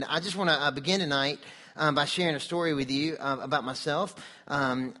I just want to begin tonight by sharing a story with you about myself.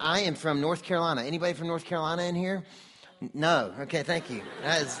 I am from North Carolina. Anybody from North Carolina in here? No. Okay, thank you.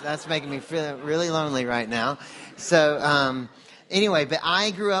 That's making me feel really lonely right now. So anyway, but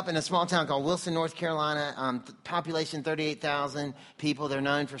I grew up in a small town called Wilson, North Carolina. Population 38,000 people. They're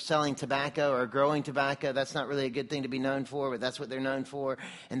known for selling tobacco or growing tobacco. That's not really a good thing to be known for, but that's what they're known for.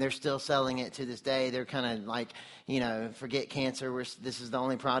 And they're still selling it to this day. They're kind of like, forget cancer. This is the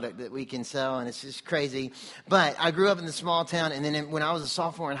only product that we can sell, and it's just crazy. But I grew up in the small town, and then when I was a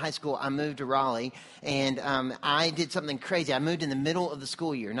sophomore in high school, I moved to Raleigh, and I did something crazy. I moved in the middle of the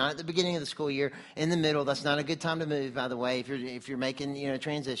school year, not at the beginning of the school year, in the middle. That's not a good time to move, by the way, if you're making a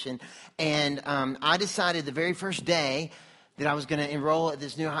transition. And I decided the very first day that I was going to enroll at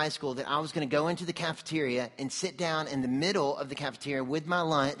this new high school that I was going to go into the cafeteria and sit down in the middle of the cafeteria with my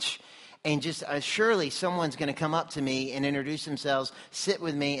lunch. And just surely someone's going to come up to me and introduce themselves, sit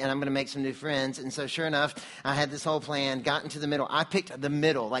with me, and I'm going to make some new friends. And so sure enough, I had this whole plan, got into the middle. I picked the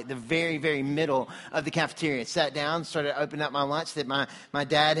middle, like the very, very middle of the cafeteria. Sat down, started opening up my lunch that my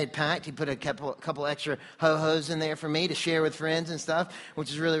dad had packed. He put a couple extra ho-hos in there for me to share with friends and stuff,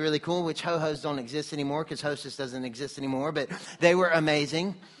 which is really, really cool, which ho-hos don't exist anymore because Hostess doesn't exist anymore. But they were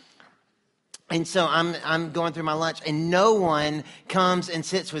amazing. And so I'm going through my lunch, and no one comes and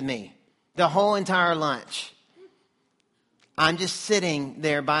sits with me. The whole entire lunch. I'm just sitting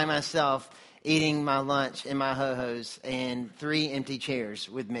there by myself, eating my lunch in my ho-hos and 3 empty chairs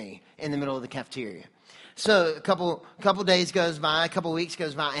with me in the middle of the cafeteria. So a couple days goes by, a couple weeks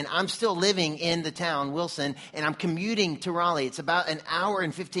goes by, and I'm still living in the town, Wilson, and I'm commuting to Raleigh. It's about an hour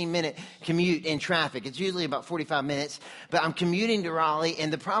and 15-minute commute in traffic. It's usually about 45 minutes, but I'm commuting to Raleigh,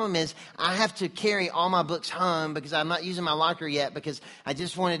 and the problem is I have to carry all my books home because I'm not using my locker yet because I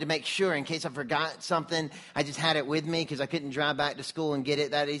just wanted to make sure in case I forgot something, I just had it with me because I couldn't drive back to school and get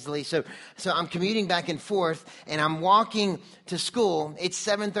it that easily. So I'm commuting back and forth, and I'm walking to school. It's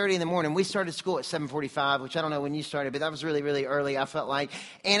 7:30 in the morning. We started school at 7:45. Which I don't know when you started, but that was really, really early, I felt like.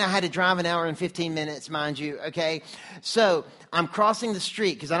 And I had to drive an hour and 15 minutes, mind you, okay? So I'm crossing the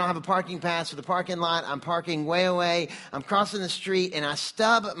street because I don't have a parking pass for the parking lot. I'm parking way away. I'm crossing the street, and I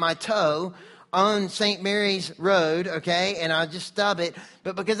stub my toe on St. Mary's Road, okay? And I just stub it.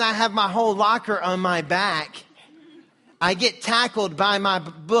 But because I have my whole locker on my back, I get tackled by my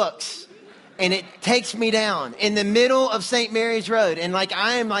books. And it takes me down in the middle of St. Mary's Road. And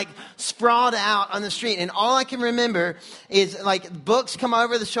I am sprawled out on the street. And all I can remember is books come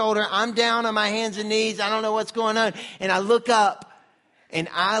over the shoulder. I'm down on my hands and knees. I don't know what's going on. And I look up, and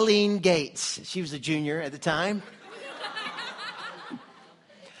Eileen Gates, she was a junior at the time.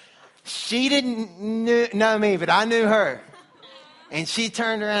 She didn't know me, but I knew her. And she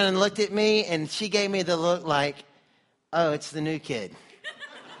turned around and looked at me, and she gave me the look like, oh, it's the new kid.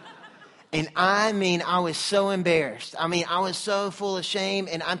 And I was so embarrassed. I was so full of shame.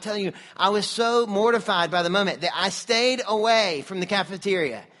 And I'm telling you, I was so mortified by the moment that I stayed away from the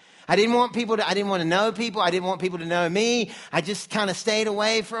cafeteria. I didn't want to know people. I didn't want people to know me. I just kind of stayed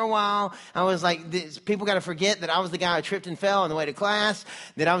away for a while. I was like, people got to forget that I was the guy who tripped and fell on the way to class,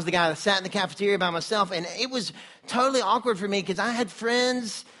 that I was the guy that sat in the cafeteria by myself. And it was totally awkward for me because I had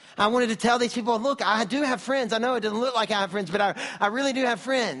friends. I wanted to tell these people, look, I do have friends. I know it doesn't look like I have friends, but I really do have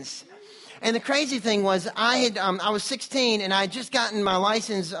friends. And the crazy thing was, I was 16, and I had just gotten my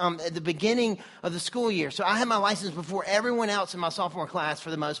license at the beginning of the school year. So I had my license before everyone else in my sophomore class for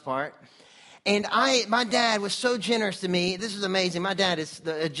the most part. And my dad was so generous to me. This is amazing. My dad is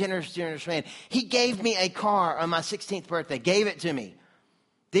a generous man. He gave me a car on my 16th birthday, gave it to me.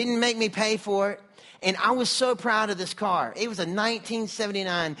 Didn't make me pay for it. And I was so proud of this car. It was a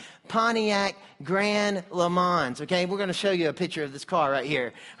 1979 Pontiac Grand Le Mans. Okay, we're going to show you a picture of this car right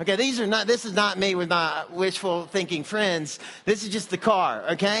here. Okay, this is not me with my wishful thinking friends. This is just the car,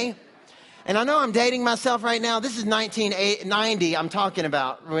 okay? And I know I'm dating myself right now. This is 1990 I'm talking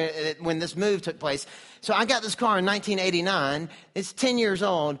about when this move took place. So I got this car in 1989. It's 10 years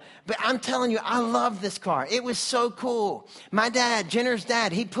old. But I'm telling you, I love this car. It was so cool. My dad, Jenner's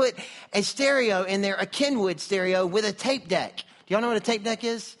dad, he put a stereo in there, a Kenwood stereo with a tape deck. Do y'all know what a tape deck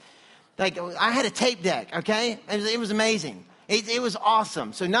is? I had a tape deck, okay? It was amazing. It was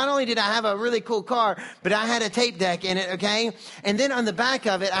awesome. So not only did I have a really cool car, but I had a tape deck in it, okay? And then on the back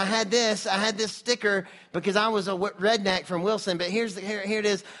of it, I had this sticker because I was a redneck from Wilson. But here it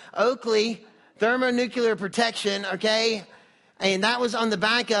is, Oakley thermonuclear protection, okay? And that was on the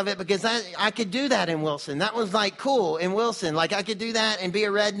back of it because I could do that in Wilson. That was cool in Wilson. I could do that and be a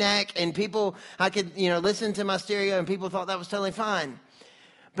redneck, and I could, listen to my stereo, and people thought that was totally fine.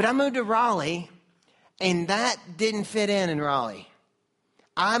 But I moved to Raleigh, and that didn't fit in Raleigh.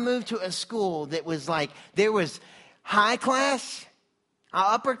 I moved to a school that was like, there was high class,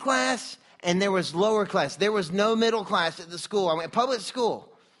 upper class, and there was lower class. There was no middle class at the school. I went public school.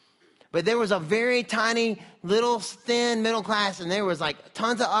 But there was a very tiny, little, thin middle class, and there was like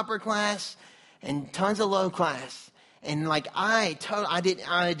tons of upper class and tons of low class. And like I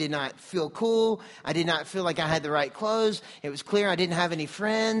did not feel cool. I did not feel like I had the right clothes. It was clear I didn't have any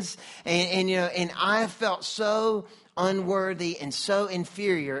friends, and I felt so unworthy and so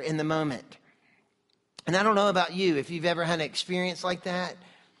inferior in the moment. And I don't know about you, if you've ever had an experience like that,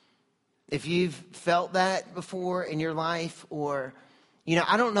 if you've felt that before in your life, or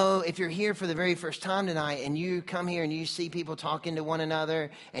I don't know if you're here for the very first time tonight and you come here and you see people talking to one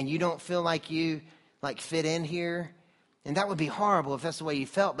another and you don't feel like you fit in here. And that would be horrible if that's the way you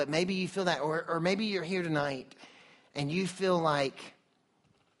felt. But maybe you feel that, or maybe you're here tonight and you feel like,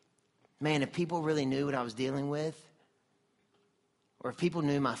 man, if people really knew what I was dealing with, or if people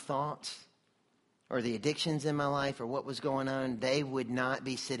knew my thoughts or the addictions in my life or what was going on, they would not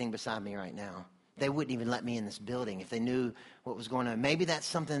be sitting beside me right now. They wouldn't even let me in this building if they knew what was going on. Maybe that's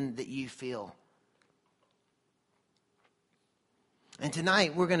something that you feel. And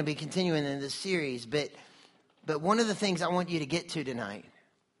tonight we're going to be continuing in this series, but one of the things I want you to get to tonight,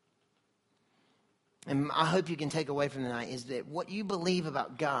 and I hope you can take away from tonight, is that what you believe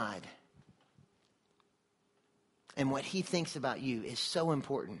about God and what He thinks about you is so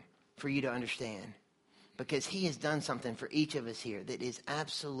important for you to understand. Because He has done something for each of us here that is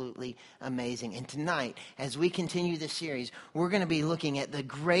absolutely amazing. And tonight, as we continue this series, we're going to be looking at the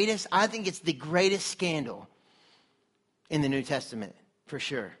greatest, I think it's the greatest scandal in the New Testament, for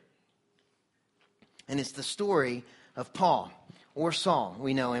sure. And it's the story of Paul, or Saul,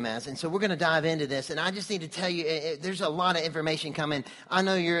 we know him as. And so we're going to dive into this. And I just need to tell you, there's a lot of information coming. I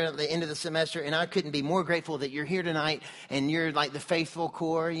know you're at the end of the semester, and I couldn't be more grateful that you're here tonight, and you're like the faithful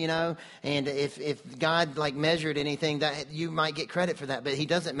core, And if God measured anything, that you might get credit for that, but He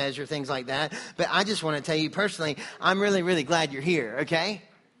doesn't measure things like that. But I just want to tell you personally, I'm really, really glad you're here, okay?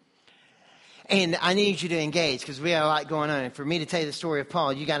 And I need you to engage because we have a lot going on. And for me to tell you the story of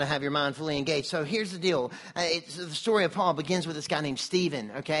Paul, you got to have your mind fully engaged. So here's the deal. The story of Paul begins with this guy named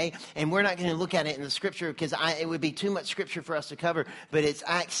Stephen, okay? And we're not going to look at it in the scripture because it would be too much scripture for us to cover. But it's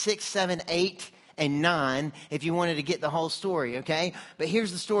Acts 6, 7, 8, and 9 if you wanted to get the whole story, okay? But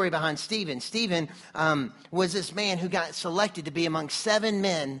here's the story behind Stephen. Stephen was this man who got selected to be among 7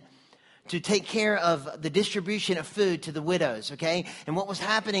 men to take care of the distribution of food to the widows, okay? And what was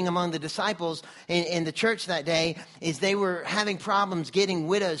happening among the disciples in the church that day is they were having problems getting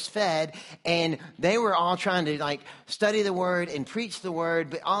widows fed, and they were all trying to study the word and preach the word,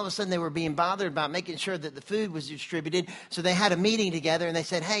 but all of a sudden they were being bothered about making sure that the food was distributed. So they had a meeting together and they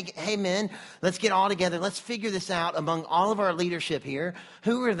said, hey men, let's get all together. Let's figure this out among all of our leadership here.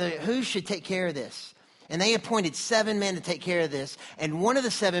 Who should take care of this? And they appointed 7 men to take care of this. And one of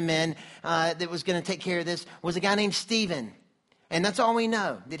the 7 men that was going to take care of this was a guy named Stephen. And that's all we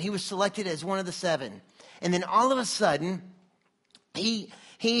know, that he was selected as one of the 7. And then all of a sudden, he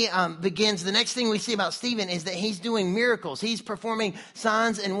begins, the next thing we see about Stephen is that he's doing miracles. He's performing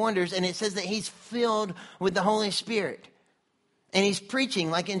signs and wonders. And it says that he's filled with the Holy Spirit. And he's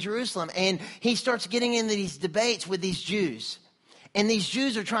preaching like in Jerusalem. And he starts getting into these debates with these Jews. And these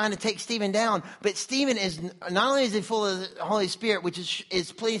Jews are trying to take Stephen down. But Stephen is, not only is he full of the Holy Spirit, which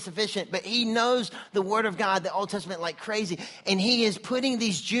is plenty sufficient, but he knows the Word of God, the Old Testament, like crazy. And he is putting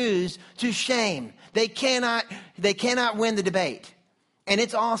these Jews to shame. They cannot win the debate. And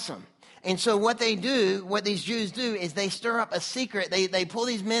it's awesome. And so what these Jews do is they stir up a secret. They pull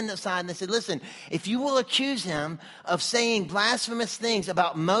these men aside and they said, listen, if you will accuse him of saying blasphemous things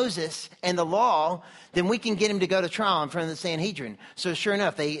about Moses and the law, then we can get him to go to trial in front of the Sanhedrin. So sure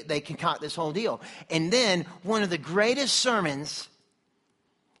enough, they concoct this whole deal. And then one of the greatest sermons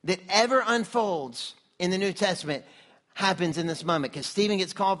that ever unfolds in the New Testament happens in this moment, because Stephen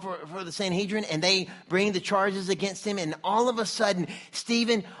gets called for the Sanhedrin and they bring the charges against him, and all of a sudden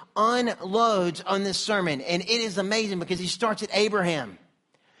Stephen unloads on this sermon, and it is amazing because he starts at Abraham.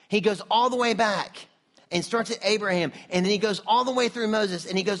 He goes all the way back and starts at Abraham, and then he goes all the way through Moses,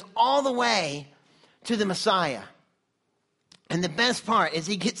 and he goes all the way to the Messiah. And the best part is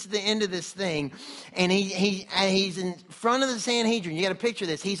he gets to the end of this thing, and he's in front of the Sanhedrin. You got to picture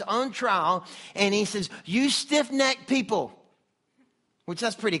this. He's on trial, and he says, "You stiff-necked people," which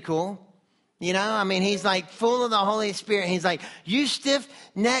that's pretty cool. He's full of the Holy Spirit. He's like, "You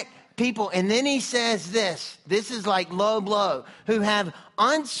stiff-necked people." And then he says this. This is like low blow. "Who have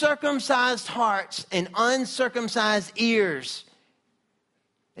uncircumcised hearts and uncircumcised ears."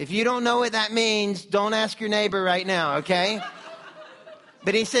 If you don't know what that means, don't ask your neighbor right now, okay?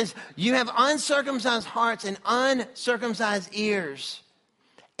 But he says, you have uncircumcised hearts and uncircumcised ears.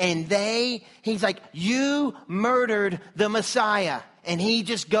 And he's like, you murdered the Messiah. And he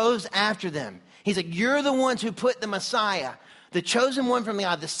just goes after them. He's like, you're the ones who put the Messiah, the chosen one from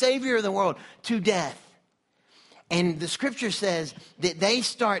God, the Savior of the world, to death. And the scripture says that they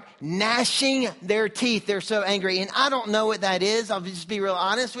start gnashing their teeth. They're so angry. And I don't know what that is. I'll just be real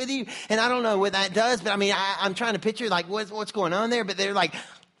honest with you. And I don't know what that does. But I mean, I'm trying to picture like what's going on there. But they're like,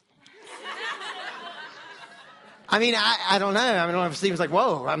 I mean, I don't know. I don't know if Stephen's like,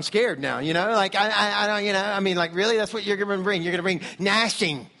 whoa, I'm scared now. You know, like I don't, you know, I mean, like really, that's what you're going to bring. You're going to bring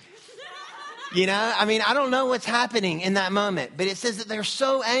gnashing. You know, I mean, I don't know what's happening in that moment, but it says that they're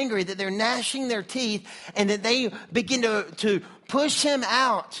so angry that they're gnashing their teeth and that they begin to push him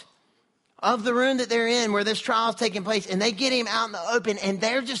out of the room that they're in where this trial is taking place, and they get him out in the open, and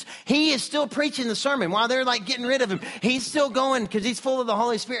he is still preaching the sermon while they're like getting rid of him. He's still going because he's full of the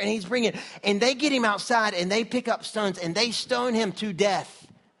Holy Spirit, and he's bringing, and they get him outside and they pick up stones and they stone him to death.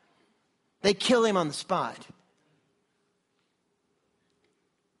 They kill him on the spot.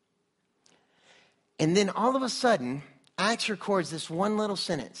 And then all of a sudden, Acts records this one little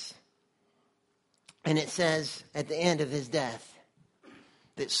sentence. And it says at the end of his death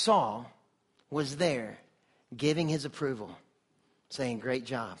that Saul was there giving his approval, saying, great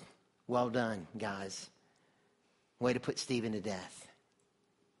job. Well done, guys. Way to put Stephen to death.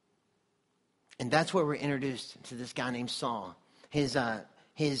 And that's where we're introduced to this guy named Saul. His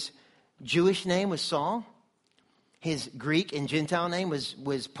Jewish name was Saul. His Greek and Gentile name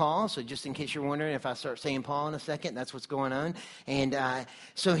was Paul. So just in case you're wondering, if I start saying Paul in a second, that's what's going on. And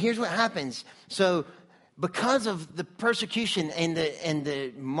so here's what happens. So because of the persecution and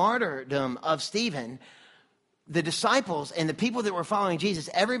the martyrdom of Stephen, the disciples and the people that were following Jesus,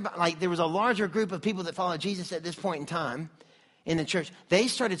 everybody, like there was a larger group of people that followed Jesus at this point in time in the church. They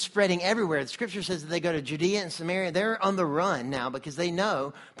started spreading everywhere. The scripture says that they go to Judea and Samaria. They're on the run now because they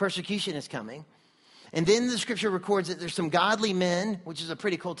know persecution is coming. And then the scripture records that there's some godly men, which is a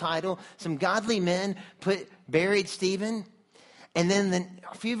pretty cool title. Some godly men buried Stephen. And then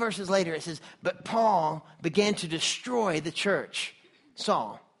a few verses later it says, but Paul began to destroy the church.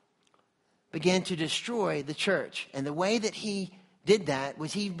 Saul began to destroy the church. And the way that he did that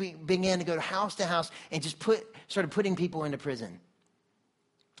was he began to go house to house and just started putting people into prison.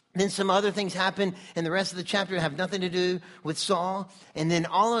 Then some other things happen in the rest of the chapter that have nothing to do with Saul. And then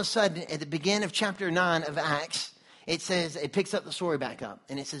all of a sudden, at the beginning of chapter 9 of Acts, it picks up the story back up.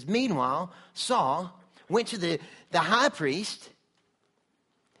 And it says, meanwhile, Saul went to the high priest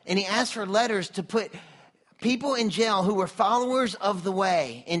and he asked for letters to put people in jail who were followers of the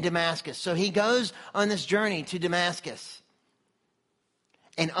way in Damascus. So he goes on this journey to Damascus.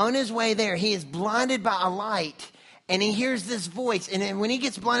 And on his way there, he is blinded by a light. And he hears this voice. And then when he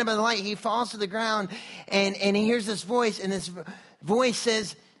gets blinded by the light, he falls to the ground. And he hears this voice. And this voice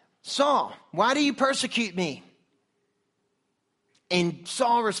says, Saul, why do you persecute me? And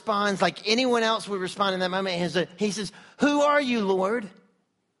Saul responds like anyone else would respond in that moment. He says, who are you, Lord?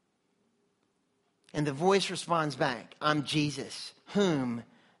 And the voice responds back, I'm Jesus, whom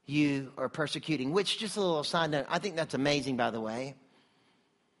you are persecuting. Which, just a little side note, I think that's amazing, by the way.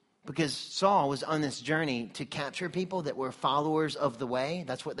 Because Saul was on this journey to capture people that were followers of the way.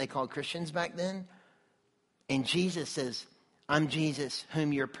 That's what they called Christians back then. And Jesus says, I'm Jesus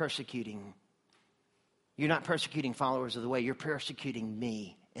whom you're persecuting. You're not persecuting followers of the way. You're persecuting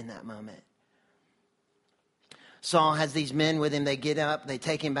me in that moment. Saul has these men with him. They get up. They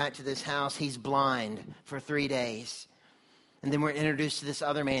take him back to this house. He's blind for 3 days. And then we're introduced to this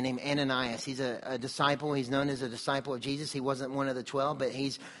other man named Ananias. He's a disciple. He's known as a disciple of Jesus. He wasn't one of the 12, but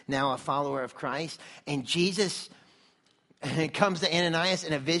he's now a follower of Christ. And Jesus comes to Ananias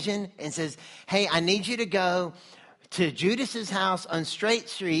in a vision and says, hey, I need you to go to Judas's house on Straight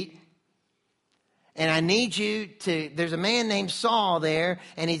Street. And I need you there's a man named Saul there,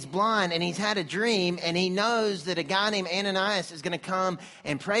 and he's blind, and he's had a dream, and he knows that a guy named Ananias is going to come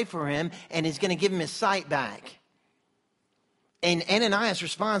and pray for him, and he's going to give him his sight back. And Ananias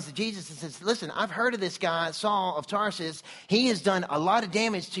responds to Jesus and says, listen, I've heard of this guy, Saul of Tarsus. He has done a lot of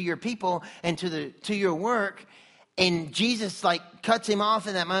damage to your people and to your work. And Jesus cuts him off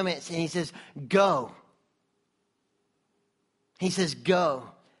in that moment, and he says, go. He says, go,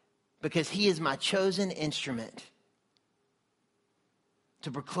 because he is my chosen instrument to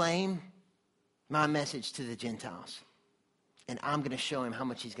proclaim my message to the Gentiles. And I'm going to show him how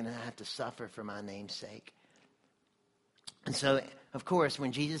much he's going to have to suffer for my name's sake. And so, of course,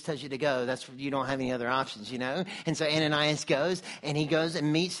 when Jesus tells you to go, you don't have any other options, And so Ananias goes, and he goes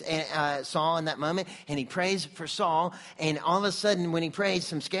and meets Saul in that moment, and he prays for Saul. And all of a sudden, when he prays,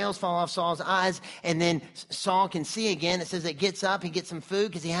 some scales fall off Saul's eyes, and then Saul can see again. It says it gets up, he gets some food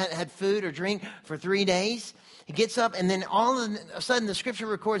because he hadn't had food or drink for 3 days. He gets up, and then all of a sudden, the scripture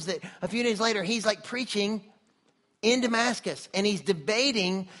records that a few days later, he's like preaching in Damascus, and he's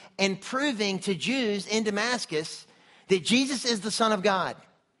debating and proving to Jews in Damascus that Jesus is the Son of God,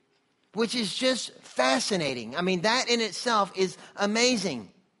 which is just fascinating. I mean, that in itself is amazing.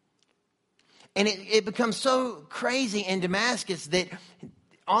 And it becomes so crazy in Damascus that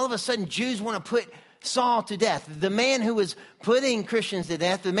all of a sudden Jews want to put Saul to death. The man who was putting Christians to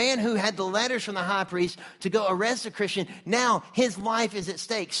death, the man who had the letters from the high priest to go arrest a Christian, now his life is at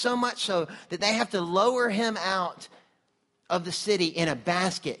stake. So much so that they have to lower him out of the city in a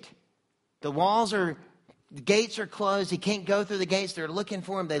basket. The gates are closed. He can't go through the gates. They're looking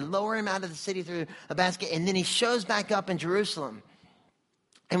for him. They lower him out of the city through a basket. And then he shows back up in Jerusalem.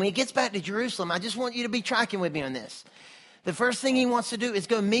 And when he gets back to Jerusalem, I just want you to be tracking with me on this. The first thing he wants to do is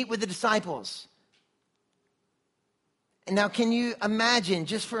go meet with the disciples. And now, can you imagine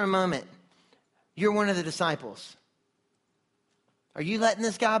just for a moment, you're one of the disciples. Are you letting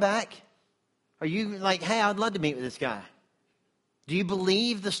this guy back? Are you like, hey, I'd love to meet with this guy? Do you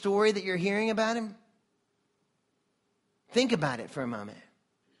believe the story that you're hearing about him? Think about it for a moment.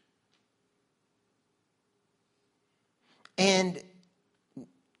 And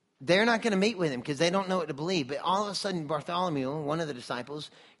they're not going to meet with him because they don't know what to believe. But all of a sudden, Bartholomew, one of the disciples,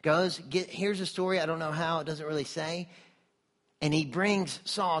 here's a story. I don't know how. It doesn't really say. And he brings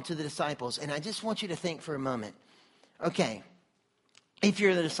Saul to the disciples. And I just want you to think for a moment. Okay, if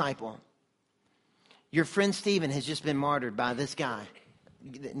you're the disciple, your friend Stephen has just been martyred by this guy.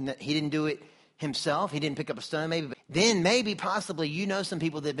 He didn't do it himself. He didn't pick up a stone maybe. But then maybe possibly you know some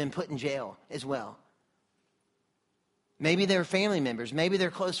people that have been put in jail as well. Maybe they're family members. Maybe they're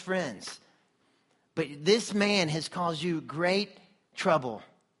close friends. But this man has caused you great trouble.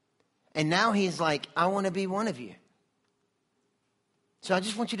 And now he's like, I want to be one of you. So I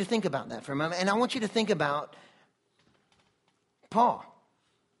just want you to think about that for a moment. And I want you to think about Paul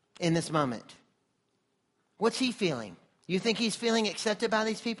in this moment. What's he feeling? You think he's feeling accepted by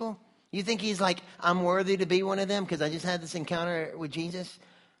these people? You think he's like, I'm worthy to be one of them because I just had this encounter with Jesus?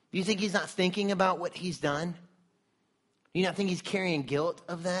 You think he's not thinking about what he's done? You not think he's carrying guilt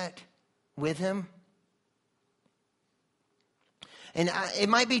of that with him? And it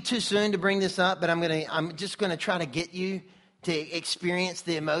might be too soon to bring this up, but I'm just going to try to get you to experience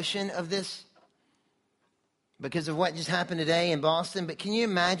the emotion of this because of what just happened today in Boston. But can you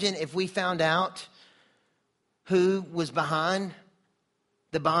imagine if we found out who was behind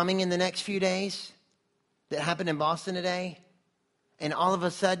the bombing in the next few days that happened in Boston today? And all of a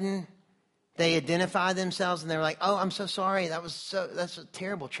sudden, they identify themselves and they're like, oh, I'm so sorry. That's a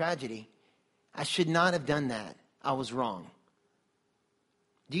terrible tragedy. I should not have done that. I was wrong.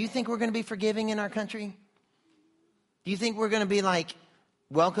 Do you think we're going to be forgiving in our country? Do you think we're going to be like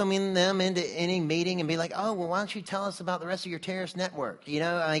welcoming them into any meeting and be like, oh, well, why don't you tell us about the rest of your terrorist network? Do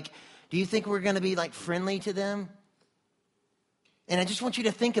you think we're going to be like friendly to them? And I just want you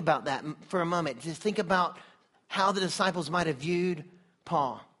to think about that for a moment. Just think about how the disciples might have viewed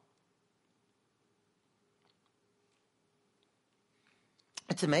Paul.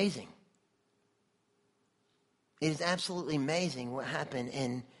 It's amazing. It is absolutely amazing what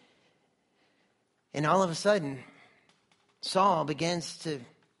happened. And all of a sudden, Saul begins to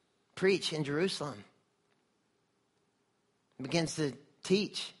preach in Jerusalem. Begins to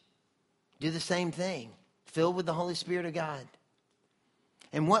teach. Do the same thing. Filled with the Holy Spirit of God.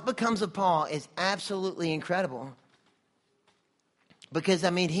 And what becomes of Paul is absolutely incredible. Because,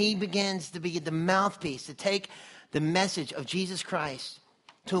 he begins to be the mouthpiece to take the message of Jesus Christ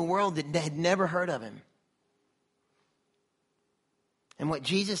to a world that had never heard of him. And what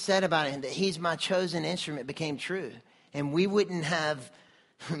Jesus said about him, that he's my chosen instrument, became true. And we wouldn't have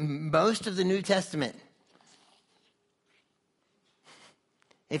most of the New Testament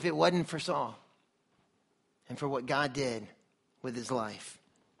if it wasn't for Saul and for what God did with his life.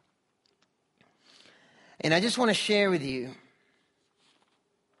 And I just want to share with you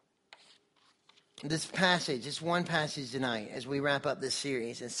this passage, this one passage tonight as we wrap up this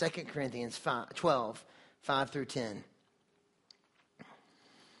series in 2 Corinthians 12, 5 through 10.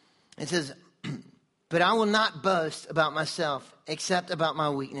 It says, but I will not boast about myself except about my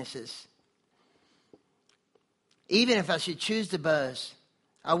weaknesses. Even if I should choose to boast,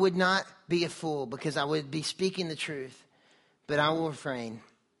 I would not be a fool because I would be speaking the truth, but I will refrain.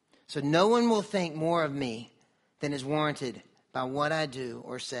 So no one will think more of me than is warranted by what I do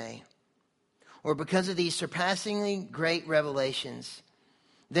or say, or because of these surpassingly great revelations.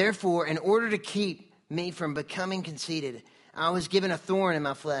 Therefore, in order to keep me from becoming conceited, I was given a thorn in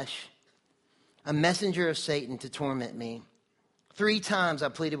my flesh, a messenger of Satan to torment me. 3 times I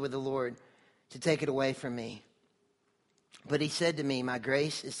pleaded with the Lord to take it away from me. But he said to me, my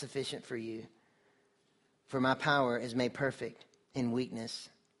grace is sufficient for you, for my power is made perfect in weakness.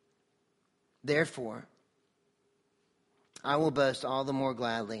 Therefore, I will boast all the more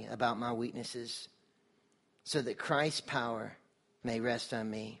gladly about my weaknesses, so that Christ's power may rest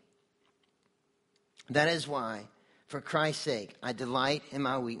on me. That is why, for Christ's sake, I delight in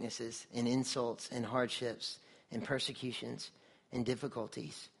my weaknesses, in insults, and hardships, in persecutions, and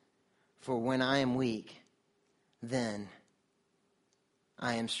difficulties. For when I am weak, then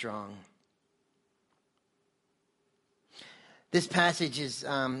I am strong. This passage is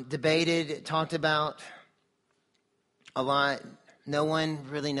debated, talked about a lot. No one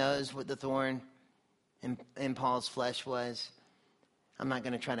really knows what the thorn in Paul's flesh was. I'm not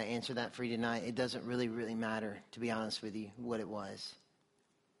going to try to answer that for you tonight. It doesn't really matter, to be honest with you, what it was.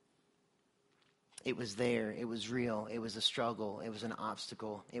 It was there. It was real. It was a struggle. It was an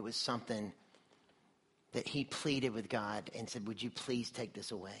obstacle. It was something that he pleaded with God and said, would you please take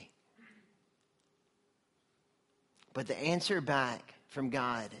this away? But the answer back from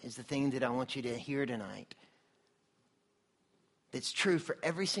God is the thing that I want you to hear tonight. It's true for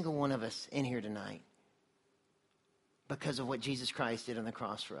every single one of us in here tonight because of what Jesus Christ did on the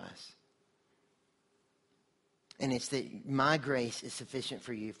cross for us. And it's that my grace is sufficient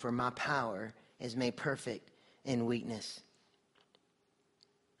for you, for my power is made perfect in weakness.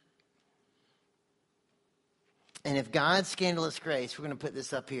 And if God's scandalous grace, we're going to put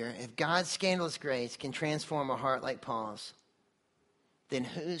this up here, if God's scandalous grace can transform a heart like Paul's, then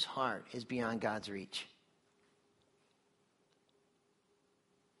whose heart is beyond God's reach?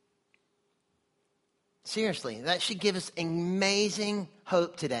 Seriously, that should give us amazing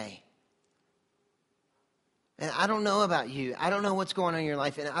hope today. And I don't know about you. I don't know what's going on in your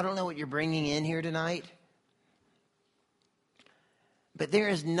life, and I don't know what you're bringing in here tonight. But there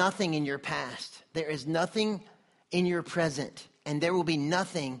is nothing in your past. There is nothing in your present, and there will be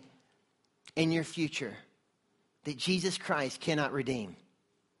nothing in your future that Jesus Christ cannot redeem.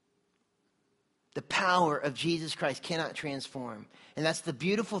 The power of Jesus Christ cannot transform. And that's the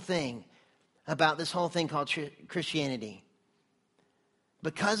beautiful thing about this whole thing called Christianity.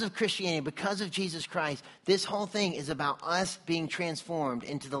 Because of Christianity, because of Jesus Christ, this whole thing is about us being transformed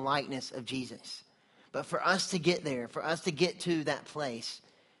into the likeness of Jesus. But for us to get there, for us to get to that place,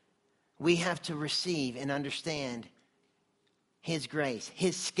 we have to receive and understand his grace,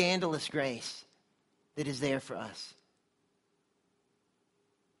 his scandalous grace that is there for us.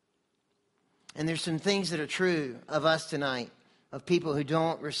 And there's some things that are true of us tonight, of people who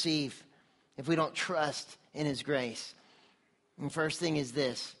don't receive, if we don't trust in his grace. And first thing is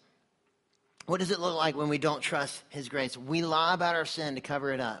this. What does it look like when we don't trust his grace? We lie about our sin to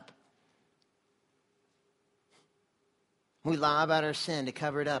cover it up. We lie about our sin to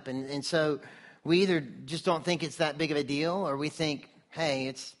cover it up. And so we either just don't think it's that big of a deal, or we think, hey,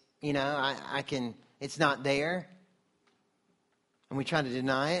 it's, it's not there. And we try to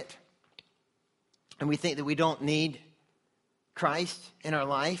deny it. And we think that we don't need Christ in our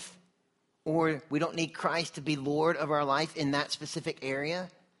life, or we don't need Christ to be Lord of our life in that specific area.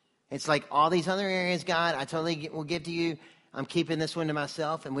 It's like all these other areas, God, I totally will give to you. I'm keeping this one to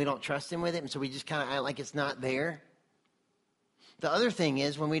myself, and we don't trust him with it. And so we just kind of act like it's not there. The other thing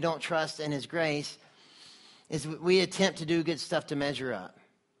is, when we don't trust in his grace, is we attempt to do good stuff to measure up.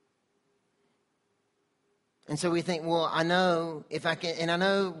 And so we think, well, I know if I can, and I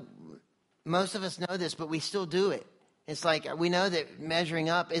know most of us know this, but we still do it. It's like we know that measuring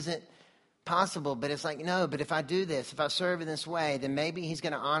up isn't possible, but it's like, no, but if I do this, if I serve in this way, then maybe he's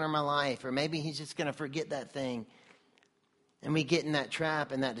going to honor my life, or maybe he's just going to forget that thing. And we get in that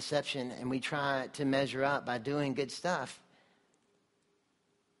trap and that deception, and we try to measure up by doing good stuff.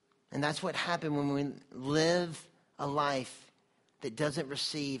 And that's what happened when we live a life that doesn't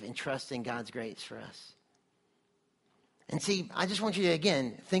receive and trust in God's grace for us. And see, I just want you to,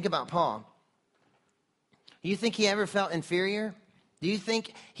 again, think about Paul. Do you think he ever felt inferior? Do you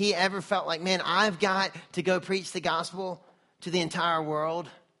think he ever felt like, man, I've got to go preach the gospel to the entire world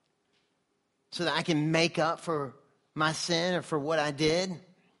so that I can make up for my sin or for what I did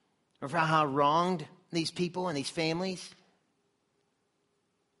or for how I wronged these people and these families?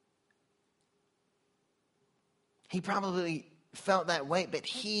 He probably felt that way, but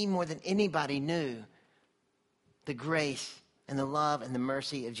he, more than anybody, knew the grace and the love and the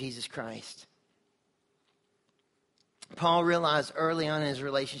mercy of Jesus Christ. Paul realized early on in his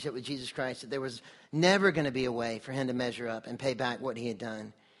relationship with Jesus Christ that there was never going to be a way for him to measure up and pay back what he had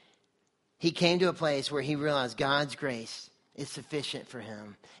done. He came to a place where he realized God's grace is sufficient for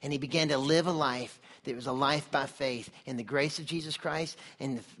him. And he began to live a life that was a life by faith in the grace of Jesus Christ,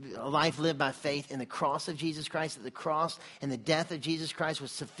 and a life lived by faith in the cross of Jesus Christ, that the cross and the death of Jesus Christ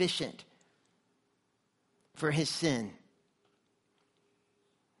was sufficient for his sin.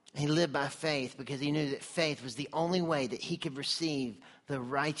 He lived by faith because he knew that faith was the only way that he could receive the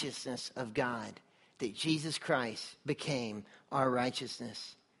righteousness of God, that Jesus Christ became our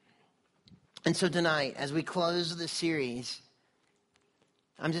righteousness. And so tonight, as we close the series,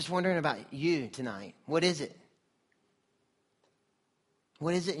 I'm just wondering about you tonight. What is it?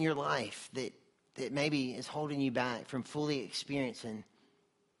 What is it in your life that maybe is holding you back from fully experiencing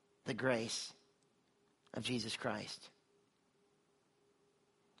the grace of Jesus Christ?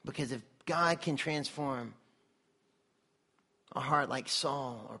 Because if God can transform a heart like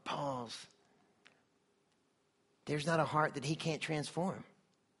Saul or Paul's, there's not a heart that he can't transform.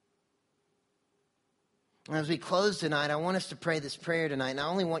 And as we close tonight, I want us to pray this prayer tonight. And I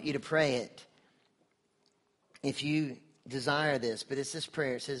only want you to pray it if you desire this. But it's this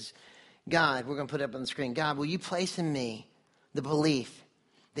prayer. It says, God, we're going to put it up on the screen. God, will you place in me the belief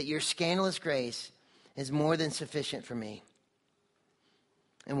that your scandalous grace is more than sufficient for me?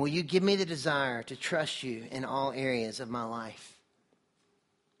 And will you give me the desire to trust you in all areas of my life?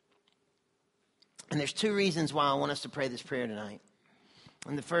 And there's two reasons why I want us to pray this prayer tonight.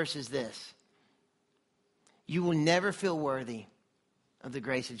 And the first is this. You will never feel worthy of the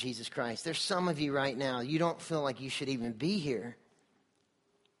grace of Jesus Christ. There's some of you right now, you don't feel like you should even be here.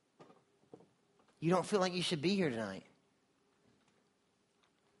 You don't feel like you should be here tonight.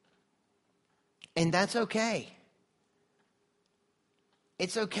 And that's okay.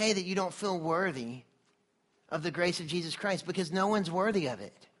 It's okay that you don't feel worthy of the grace of Jesus Christ, because no one's worthy of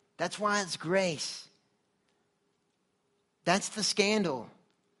it. That's why it's grace. That's the scandal.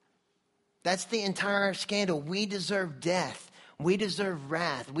 That's the entire scandal. We deserve death. We deserve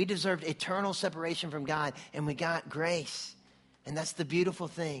wrath. We deserved eternal separation from God, and we got grace. And that's the beautiful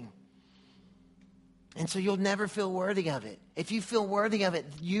thing. And so you'll never feel worthy of it. If you feel worthy of it,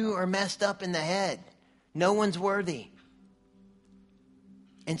 you are messed up in the head. No one's worthy.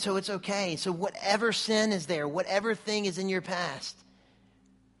 And so it's okay. So whatever sin is there, whatever thing is in your past,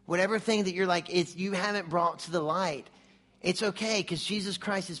 whatever thing that you're like, you haven't brought to the light, it's okay because Jesus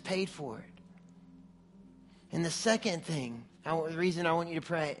Christ has paid for it. And the second thing, the reason I want you to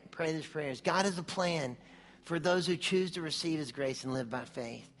pray this prayer is God has a plan for those who choose to receive his grace and live by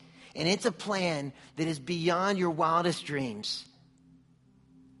faith. And it's a plan that is beyond your wildest dreams.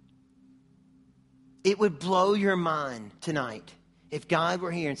 It would blow your mind tonight if God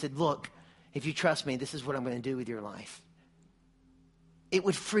were here and said, look, if you trust me, this is what I'm going to do with your life. It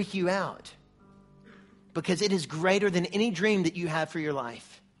would freak you out because it is greater than any dream that you have for your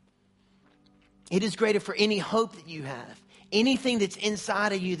life. It is greater for any hope that you have. Anything that's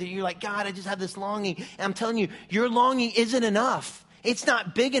inside of you that you're like, God, I just have this longing. And I'm telling you, your longing isn't enough. It's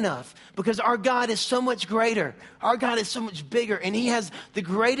not big enough because our God is so much greater. Our God is so much bigger, and he has the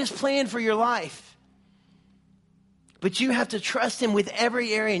greatest plan for your life. But you have to trust him with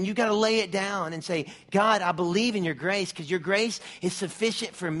every area, and you got to lay it down and say, God, I believe in your grace because your grace is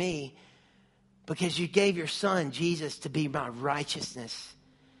sufficient for me because you gave your son, Jesus, to be my righteousness.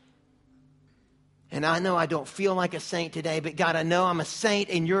 And I know I don't feel like a saint today, but God, I know I'm a saint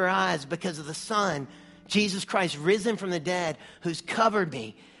in your eyes because of the Son, Jesus Christ, risen from the dead, who's covered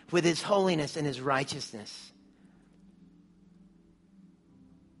me with his holiness and his righteousness.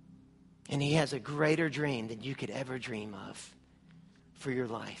 And he has a greater dream than you could ever dream of for your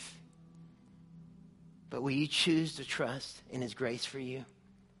life. But will you choose to trust in his grace for you?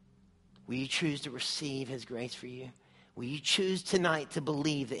 Will you choose to receive his grace for you? Will you choose tonight to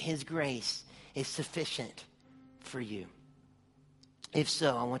believe that his grace is sufficient for you? If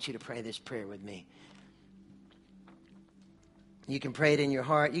so, I want you to pray this prayer with me. You can pray it in your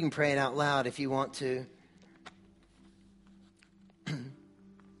heart. You can pray it out loud if you want to.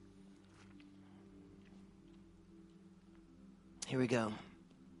 Here we go.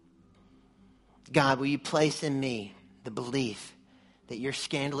 God, will you place in me the belief that your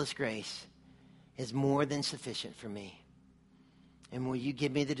scandalous grace is more than sufficient for me? And will you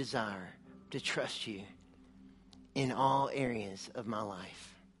give me the desire to trust you in all areas of my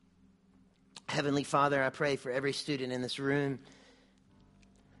life? Heavenly Father, I pray for every student in this room.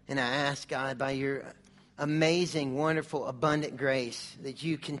 And I ask, God, by your amazing, wonderful, abundant grace that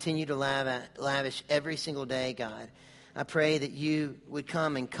you continue to lavish every single day, God. I pray that you would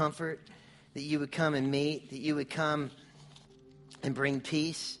come and comfort, that you would come and meet, that you would come and bring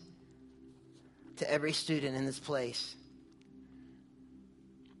peace to every student in this place.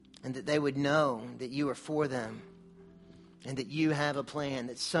 And that they would know that you are for them and that you have a plan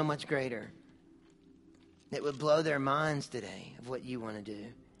that's so much greater, that would blow their minds today of what you want to do.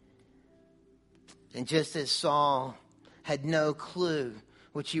 And just as Saul had no clue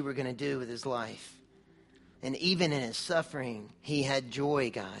what you were going to do with his life, and even in his suffering, he had joy,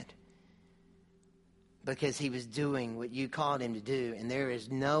 God, because he was doing what you called him to do. And there is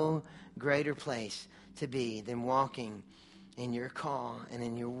no greater place to be than walking in your call and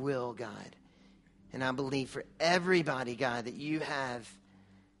in your will, God. And I believe for everybody, God, that you have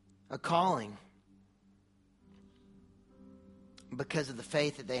a calling because of the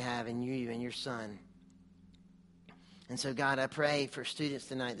faith that they have in you and your Son. And so, God, I pray for students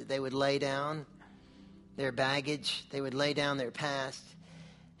tonight that they would lay down their baggage, they would lay down their past,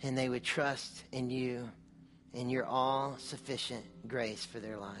 and they would trust in you and your all-sufficient grace for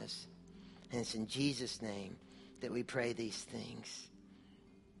their lives. And it's in Jesus' name that we pray these things.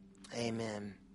 Amen.